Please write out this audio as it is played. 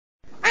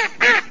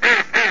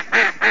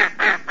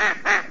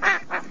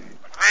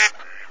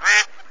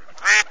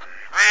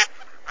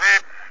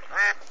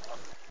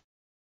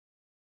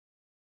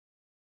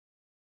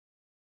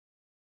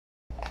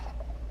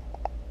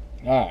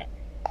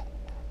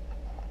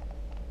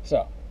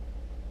So,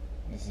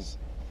 this is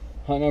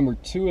hunt number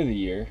 2 of the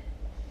year.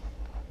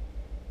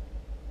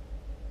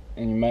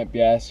 And you might be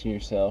asking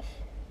yourself,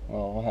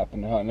 well, what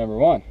happened to hunt number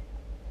 1?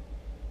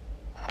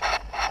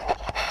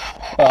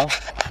 Well,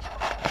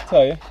 I'll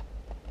tell you.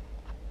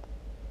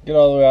 Get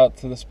all the way out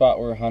to the spot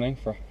we're hunting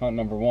for hunt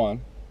number 1.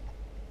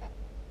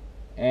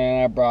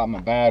 And I brought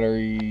my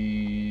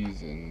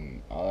batteries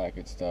and all that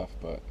good stuff,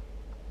 but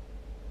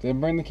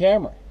didn't bring the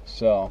camera.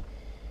 So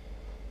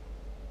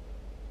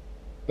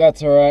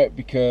that's alright,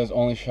 because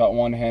only shot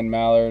 1 hen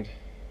mallard,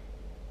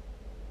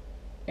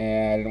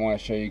 and I didn't want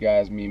to show you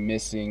guys me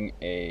missing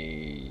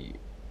a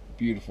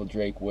beautiful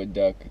Drake wood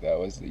duck. That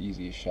was the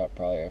easiest shot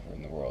probably ever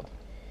in the world.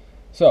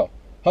 So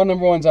hunt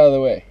number 1's out of the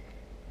way.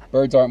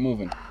 Birds aren't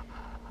moving.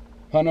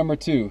 Hunt number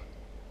 2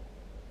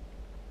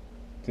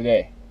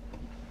 today.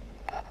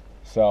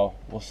 So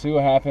we'll see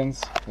what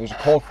happens. There's a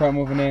cold front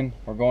moving in.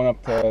 We're going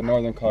up to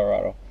northern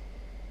Colorado,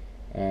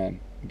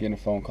 and I'm getting a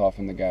phone call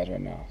from the guys right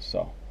now.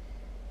 So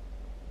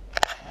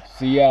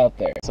see you out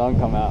there. Sun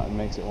come out and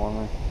makes it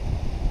warmer.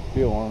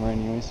 Feel warmer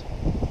anyways.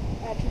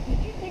 Patrick, did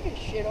you take a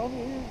shit over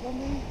here or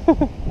something?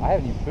 I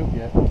haven't even pooped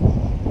yet.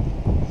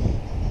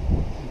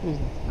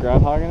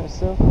 Groundhogging it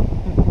still?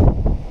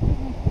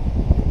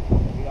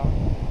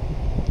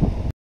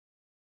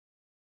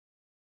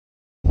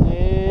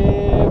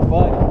 Yeah,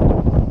 buddy.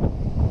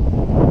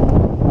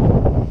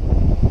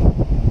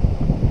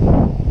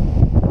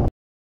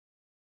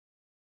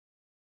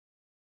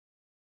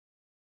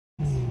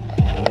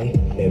 I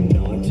am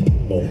not a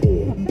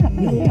whore.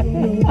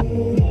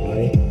 No, I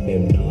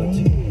am not a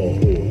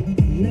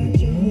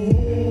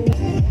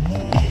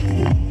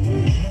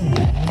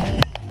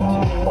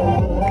whore.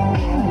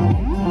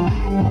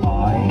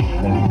 I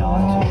am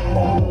not a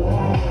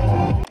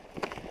whore.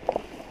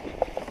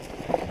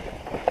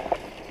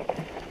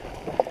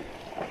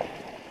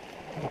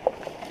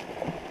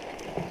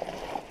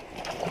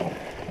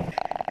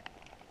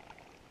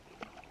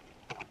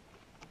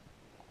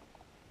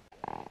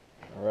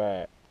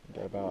 Alright,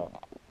 got about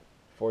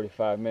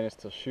 45 minutes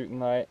till shooting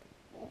light.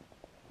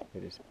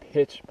 It is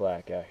pitch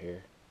black out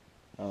here.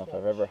 I don't know if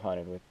I've ever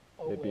hunted with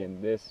it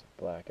being this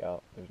black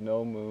out. There's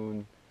no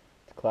moon,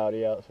 it's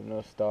cloudy out, so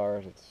no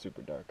stars, it's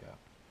super dark out.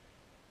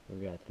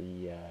 We got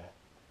the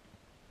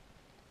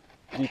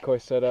decoy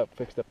set up,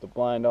 fixed up the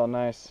blind all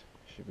nice.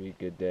 Should be a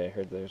good day. I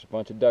heard there's a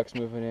bunch of ducks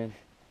moving in,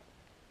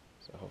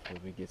 so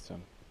hopefully we get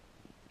some.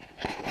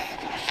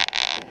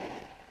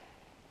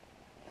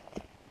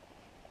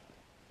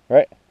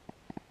 Right?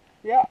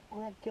 Yeah,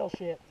 we're gonna kill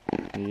shit.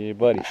 Yeah,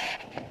 buddy.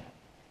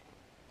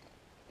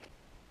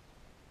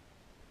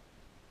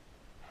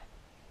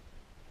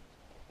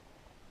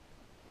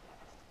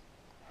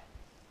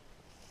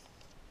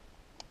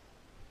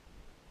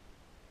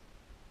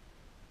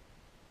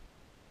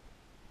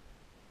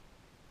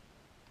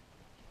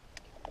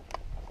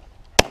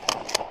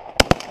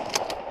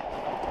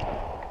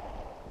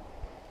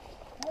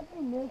 How'd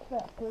you miss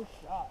that first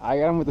shot? I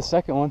got him with the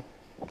second one.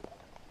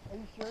 Are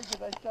you sure?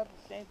 Because I shot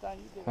the same time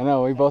you did. I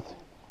know, we both.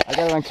 I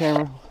got it on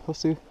camera. We'll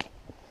see.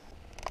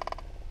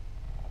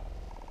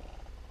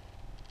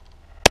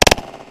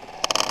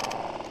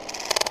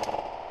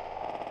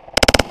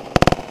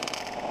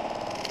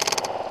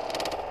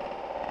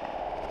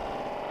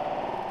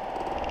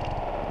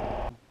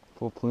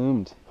 Full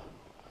plumed.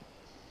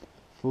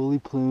 Fully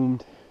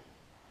plumed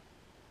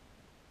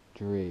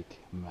Drake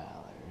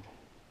mallard.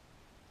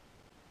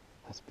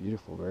 That's a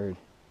beautiful bird.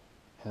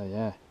 Hell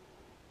yeah.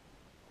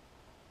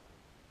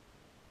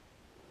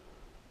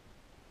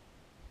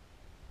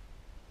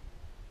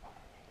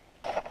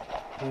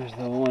 Here's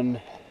the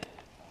one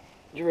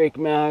Drake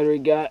mallard we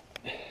got.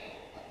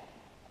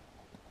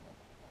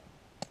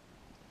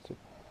 It's a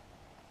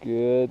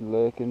good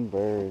looking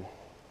bird.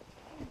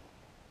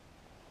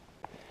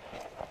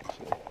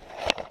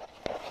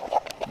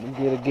 Let me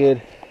get a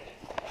good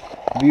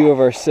view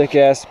of our sick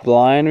ass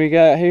blind we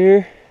got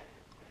here.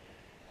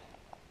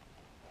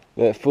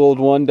 That fooled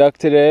one duck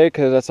today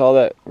because that's all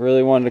that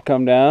really wanted to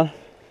come down.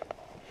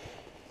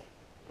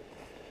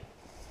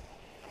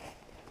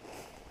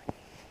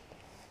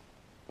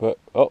 But,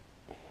 oh,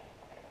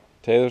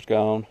 Taylor's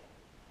gone.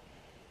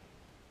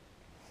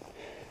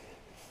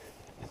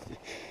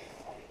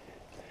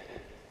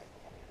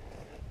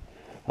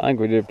 I think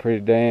we did a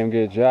pretty damn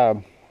good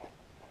job.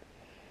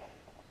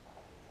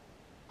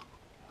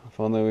 If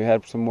only we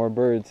had some more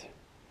birds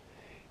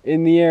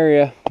in the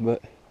area,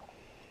 but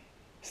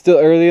still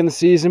early in the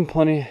season,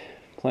 plenty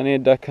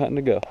of duck hunting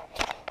to go.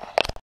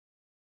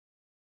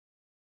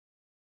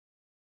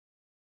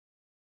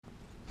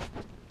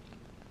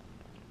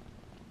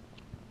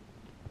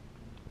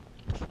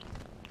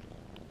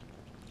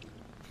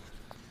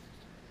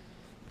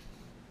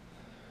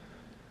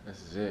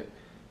 This is it.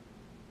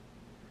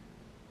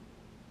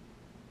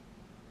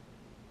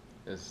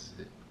 This is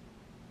it.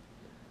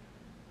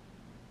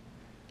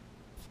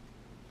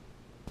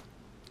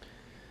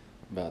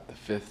 About the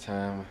 5th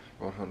time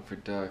going hunting for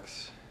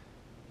ducks,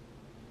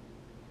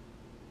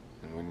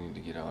 and we need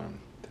to get on them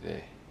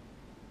today.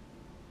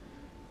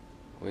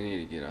 We need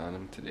to get on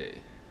them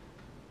today.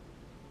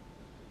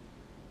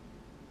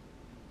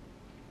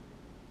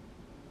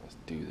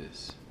 Let's do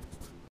this.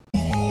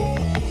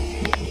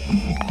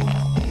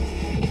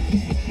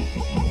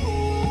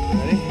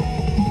 Ready?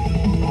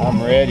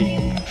 I'm ready.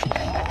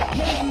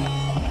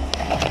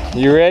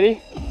 You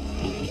ready?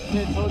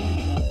 Yeah, I told you.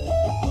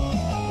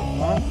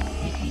 Huh?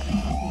 He's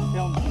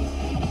filming you.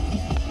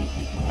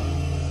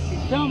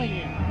 He's filming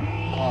you.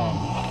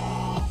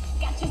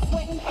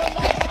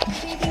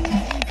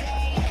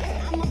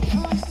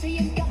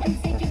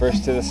 We're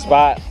first to the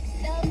spot.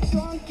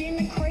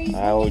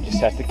 I will just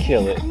have to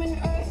kill it.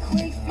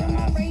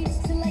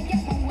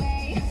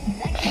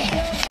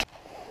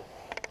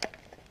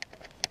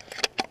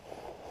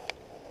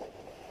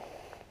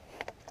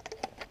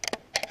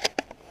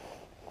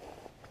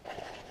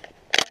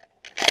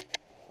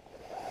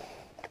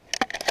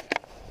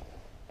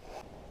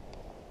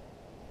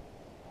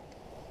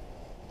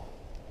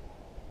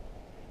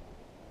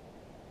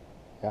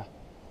 Yeah.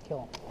 Kill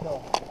him. Kill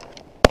him.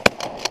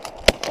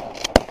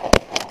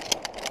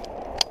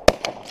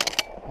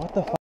 What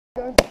the fuck?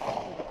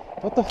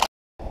 What the f?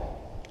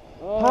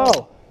 Oh,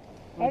 How?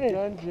 How did,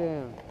 Gun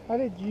jam. how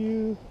did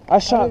you... I How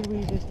shot. did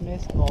we just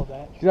miss all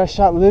that? Dude, I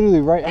shot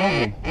literally right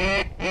at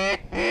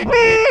him.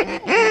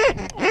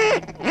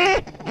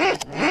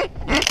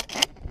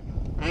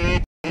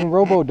 Fucking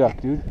Robo Duck,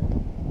 dude.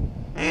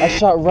 I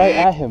shot right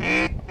at him.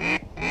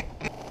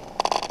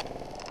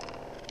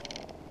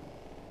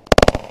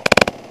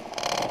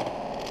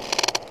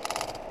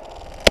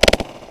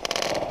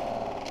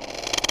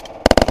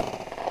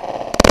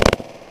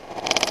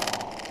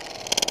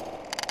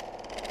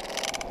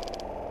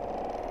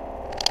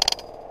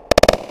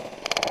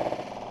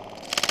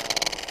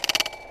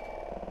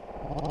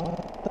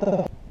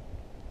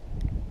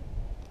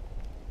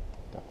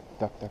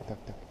 Duck, duck,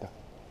 duck, duck, duck.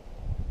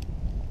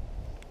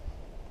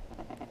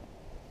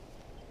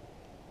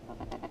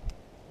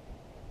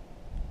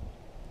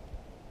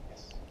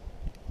 Yes.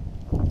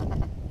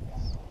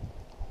 Yes.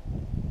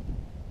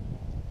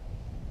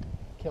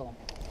 Kill him.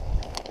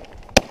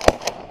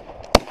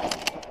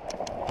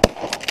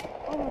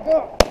 Oh my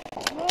god!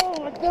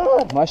 Oh my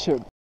god! My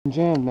shit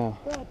jammed now.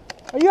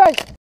 Are you guys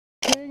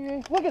kidding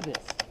me? Look at this.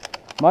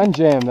 Mine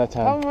jammed that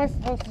How time. am I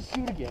supposed to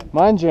shoot again?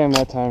 Mine jammed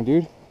that time,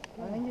 dude.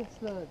 I think it's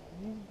the...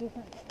 Use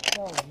different...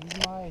 No, use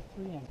my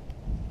 3M.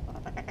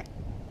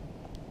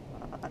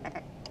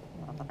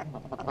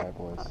 Alright,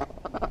 boys.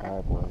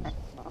 Alright, boys.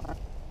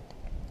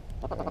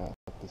 Gotta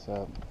fuck this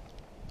up.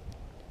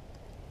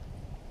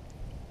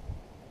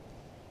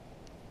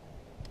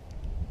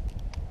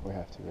 We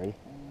have to, ready?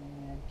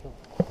 And kill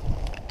him.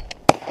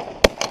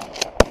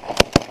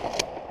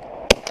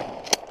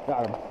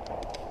 Got him.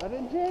 I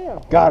didn't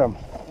jam. Got him.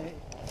 Hey,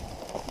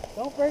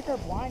 don't break our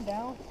blind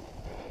down.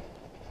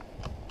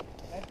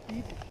 That's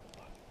deep.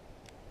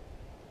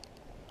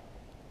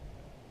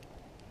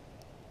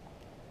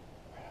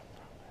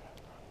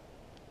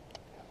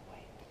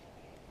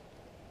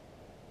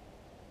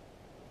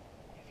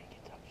 If he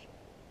gets up, shoot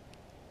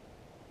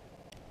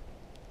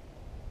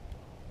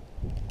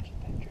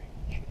that tree.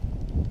 Shoot.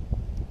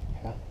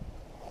 Yeah.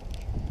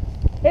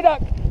 Hey,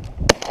 Doc.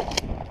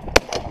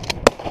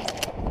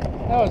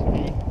 That was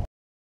me.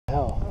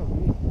 Hell.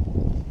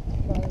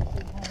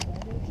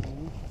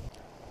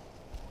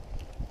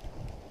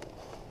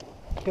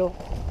 Kill.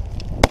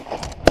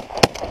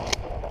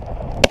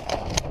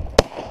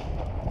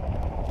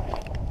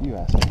 You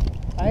asshole.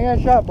 I think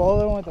I shot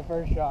both of them with the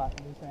first shot.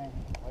 I'm just saying.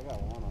 I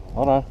got one on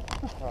Hold on.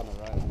 the, on the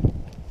right.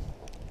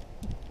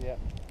 Yep.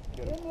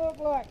 Get him. Didn't look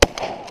like.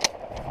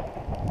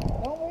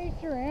 Don't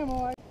waste your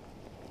ammo.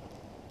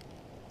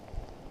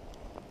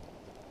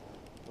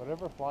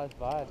 Whatever flies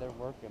by, they're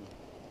working.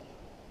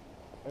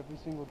 Every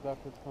single duck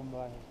that's come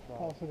by has It's tried.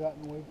 also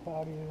gotten way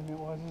cloudier than it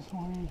was this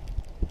morning.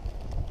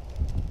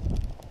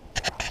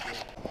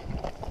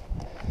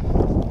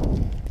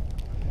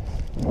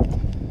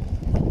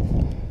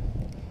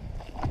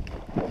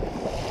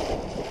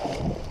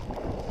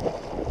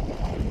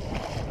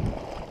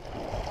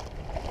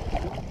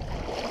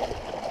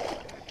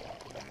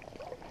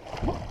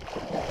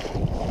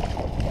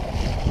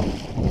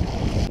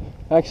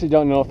 I actually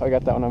don't know if I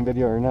got that one on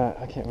video or not.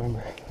 I can't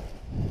remember.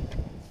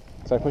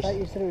 So I I pushed. thought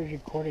you said it was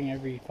recording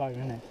every 5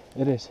 minutes.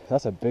 It is.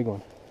 That's a big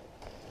one.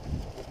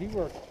 If he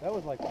worked, that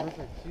was like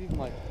perfect. She even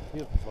like, he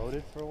had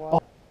floated for a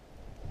while.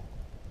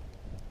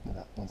 No,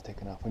 that one's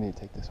taken off. We need to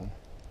take this one.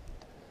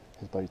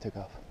 His buddy took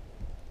off.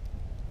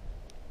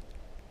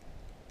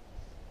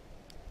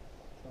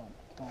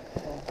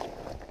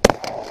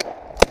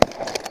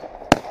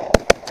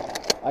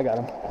 I got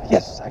him.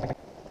 Yes! I got him.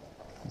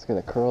 Let's get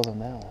the curls on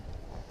that one.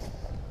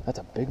 That's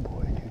a big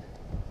boy, dude.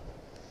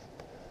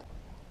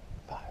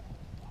 5.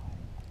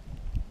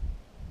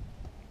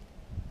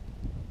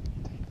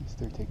 Take these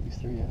 3. Take these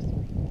 3. Yes.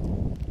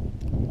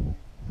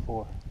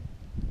 4.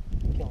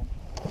 Kill him.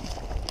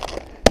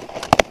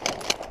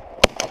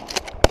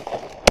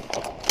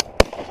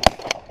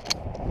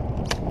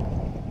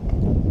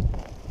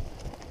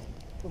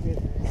 Go get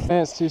her.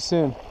 Minutes too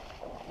soon.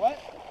 What?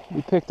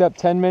 We picked up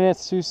 10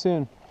 minutes too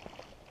soon.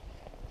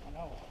 I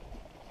know.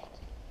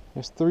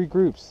 There's 3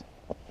 groups.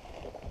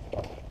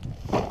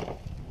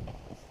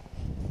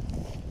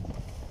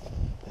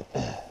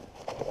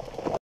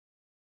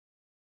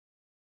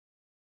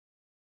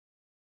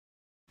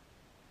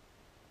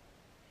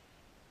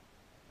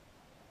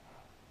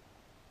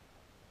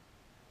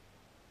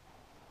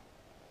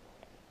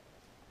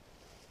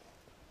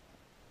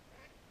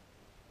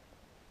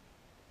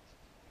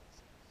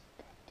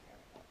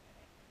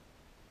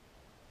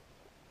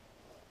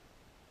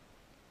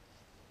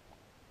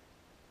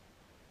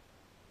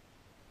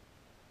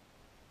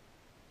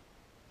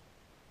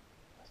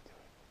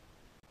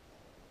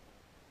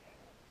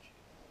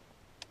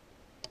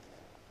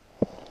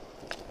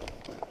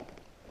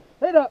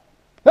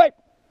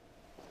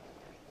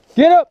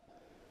 Get up!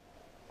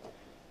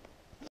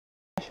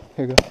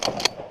 Here you go.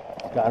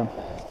 Got him.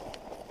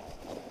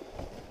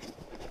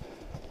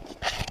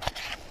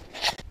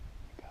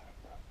 Got him,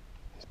 bro.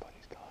 His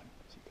buddy's gone.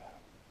 So you got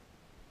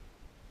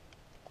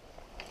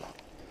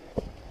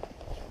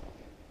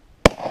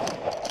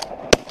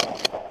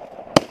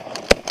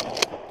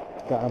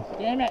him. Got him.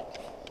 Damn it!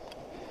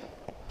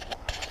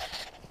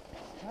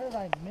 How did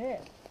I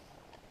miss?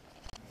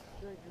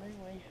 Great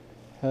greenway.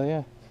 Hell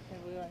yeah.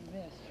 Can't believe I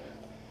missed.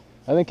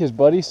 I think his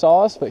buddy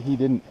saw us, but he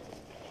didn't.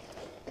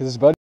 Because his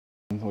buddy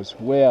was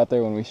way out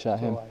there when we shot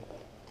him.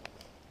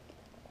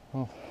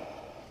 Oh.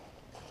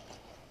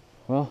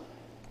 Well.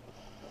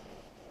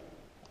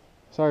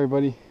 Sorry,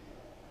 buddy.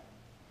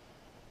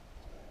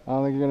 I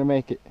don't think you're going to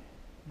make it.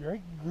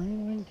 Great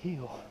greenwing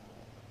teal.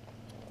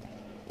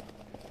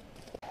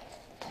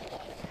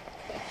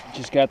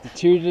 Just got the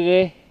 2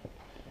 today.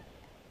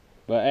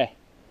 But hey,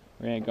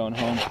 we ain't going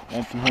home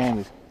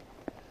empty-handed.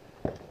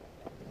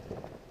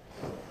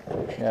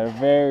 Got a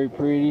very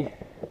pretty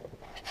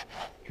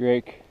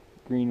Drake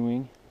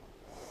greenwing.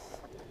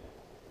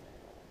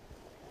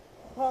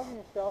 Talking to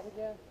yourself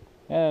again?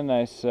 And a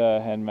nice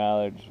hen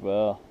mallard as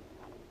well.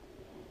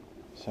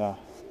 So,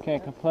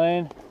 can't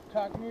complain.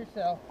 Talking to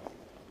yourself.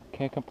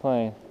 Can't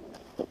complain.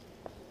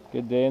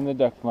 Good day in the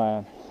duck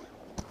blind.